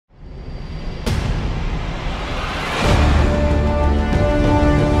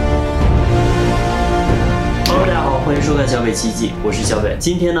小北奇异记，我是小北。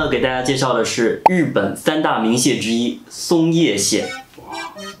今天呢，给大家介绍的是日本三大名蟹之一松叶蟹。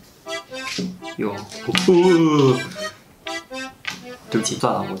哟，对不起，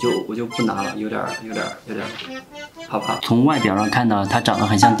算了，我就不拿了，有点怕怕。从外表上看呢，它长得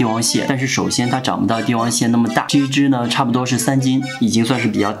很像帝王蟹，但是首先它长不到帝王蟹那么大。这一只呢，差不多是3斤，已经算是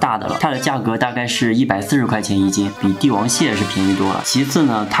比较大的了。它的价格大概是140块钱一斤，比帝王蟹是便宜多了。其次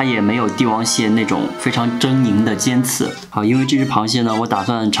呢，它也没有帝王蟹那种非常狰狞的尖刺。好，因为这只螃蟹呢，我打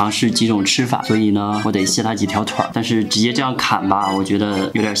算尝试几种吃法，所以呢，我得卸它几条腿儿。但是直接这样砍吧，我觉得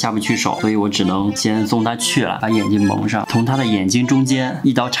有点下不去手，所以我只能先送它去了，把眼睛蒙上，从它的眼睛中间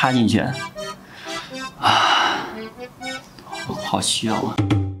一刀插进去。好需要啊！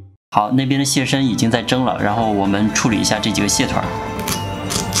好，那边的蟹身已经在蒸了，然后我们处理一下这几个蟹腿儿，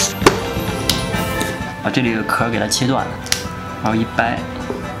把这里的壳给它切断，然后一掰，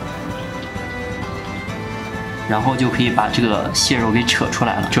然后就可以把这个蟹肉给扯出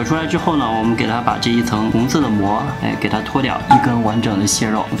来了。扯出来之后呢，我们给它把这一层红色的膜，给它脱掉，一根完整的蟹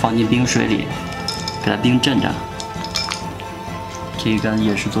肉放进冰水里，给它冰镇着。这一根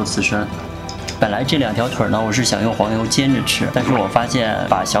也是做刺身。本来这2条腿呢，我是想用黄油煎着吃，但是我发现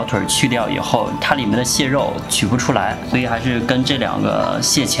把小腿去掉以后，它里面的蟹肉取不出来，所以还是跟这2个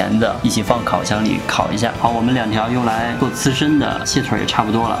蟹钳子一起放烤箱里烤一下。好，我们2条用来做刺身的蟹腿也差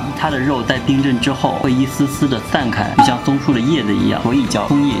不多了。它的肉在冰镇之后会一丝丝的散开，就像松树的叶子一样，所以叫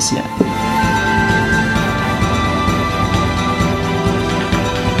松叶蟹。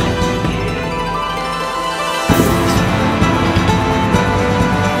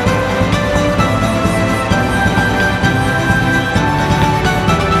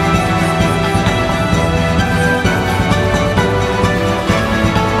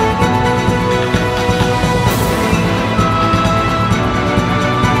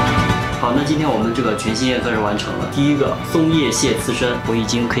今天我们这个全新宴算是完成了。第一个松叶蟹刺身，我已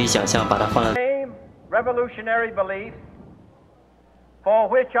经可以想象把它放在。Revolutionary beliefs for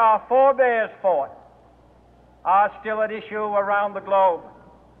which our forebears fought are still at issue around the globe.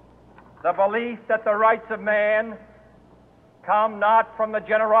 The belief that the rights of man come not from the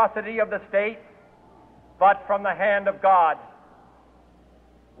generosity of the state, but from the hand of God.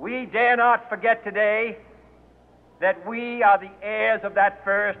 We dare not forget today that we are the heirs of that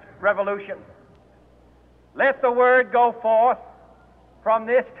first revolution. Let the word go forth from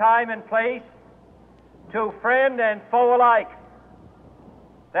this time and place to friend and foe alike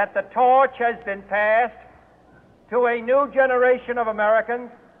that the torch has been passed to a new generation of Americans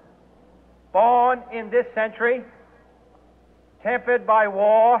born in this century, tempered by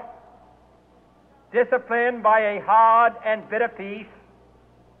war, disciplined by a hard and bitter peace,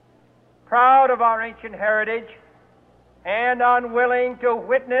 proud of our ancient heritage, and unwilling to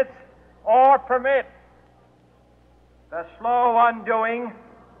witness or permit the slow undoing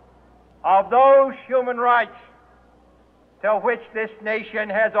of those human rights to which this nation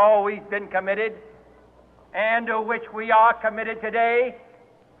has always been committed and to which we are committed today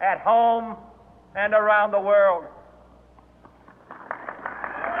at home and around the world.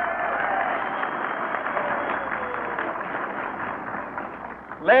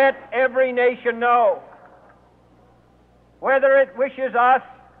 Let every nation know, whether it wishes us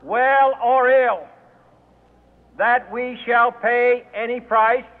well or ill, that we shall pay any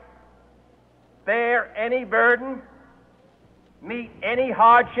price, bear any burden, meet any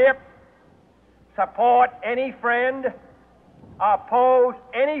hardship, support any friend, oppose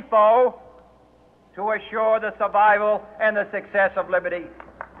any foe, to assure the survival and the success of liberty.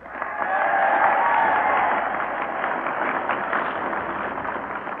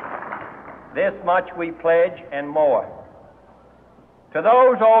 This much we pledge and more. To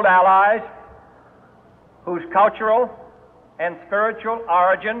those old allies whose cultural and spiritual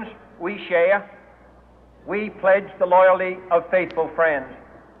origins we share, we pledge the loyalty of faithful friends.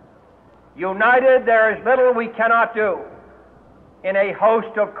 United, there is little we cannot do in a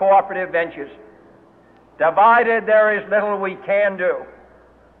host of cooperative ventures. Divided, there is little we can do,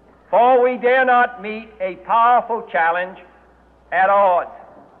 for we dare not meet a powerful challenge at odds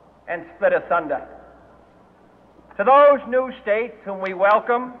and split asunder. To those new states whom we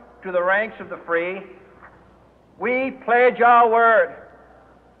welcome to the ranks of the free, we pledge our word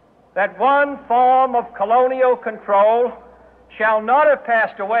that one form of colonial control shall not have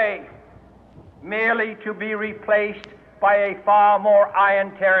passed away merely to be replaced by a far more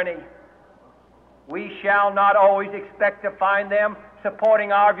iron tyranny. We shall not always expect to find them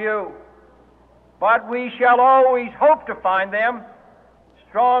supporting our view, but we shall always hope to find them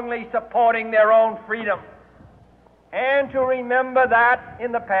strongly supporting their own freedom, and to remember that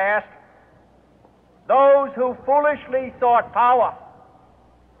in the past, those who foolishly sought power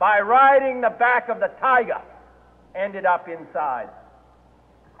by riding the back of the tiger ended up inside.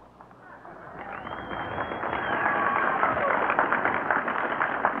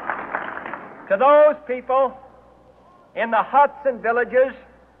 To those people in the huts and villages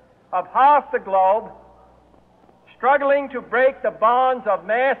of half the globe struggling to break the bonds of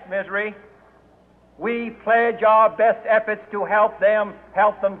mass misery, we pledge our best efforts to help them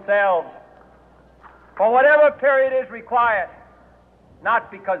help themselves for whatever period is required,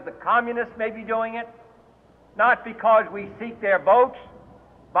 not because the communists may be doing it, not because we seek their votes,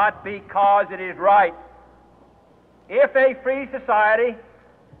 but because it is right. If a free society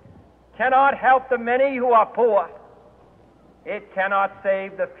cannot help the many who are poor, it cannot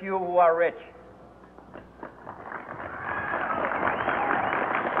save the few who are rich.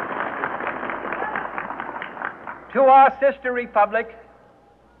 To our sister republics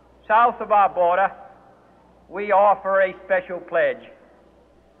south of our border, we offer a special pledge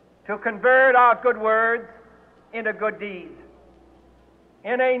to convert our good words into good deeds,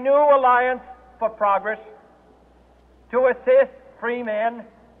 in a new alliance for progress, to assist free men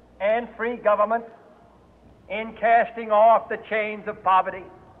and free governments in casting off the chains of poverty.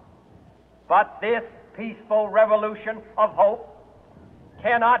 But this peaceful revolution of hope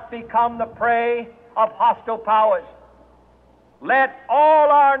cannot become the prey of hostile powers. Let all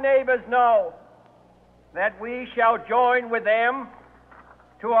our neighbors know that we shall join with them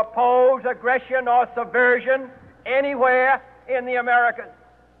to oppose aggression or subversion anywhere in the Americas.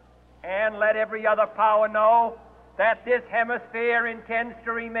 And let every other power know that this hemisphere intends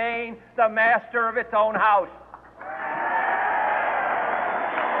to remain the master of its own house.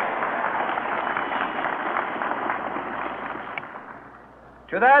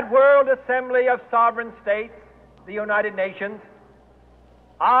 To that World Assembly of Sovereign States, the United Nations,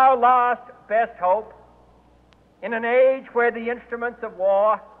 our last best hope in an age where the instruments of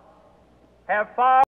war have far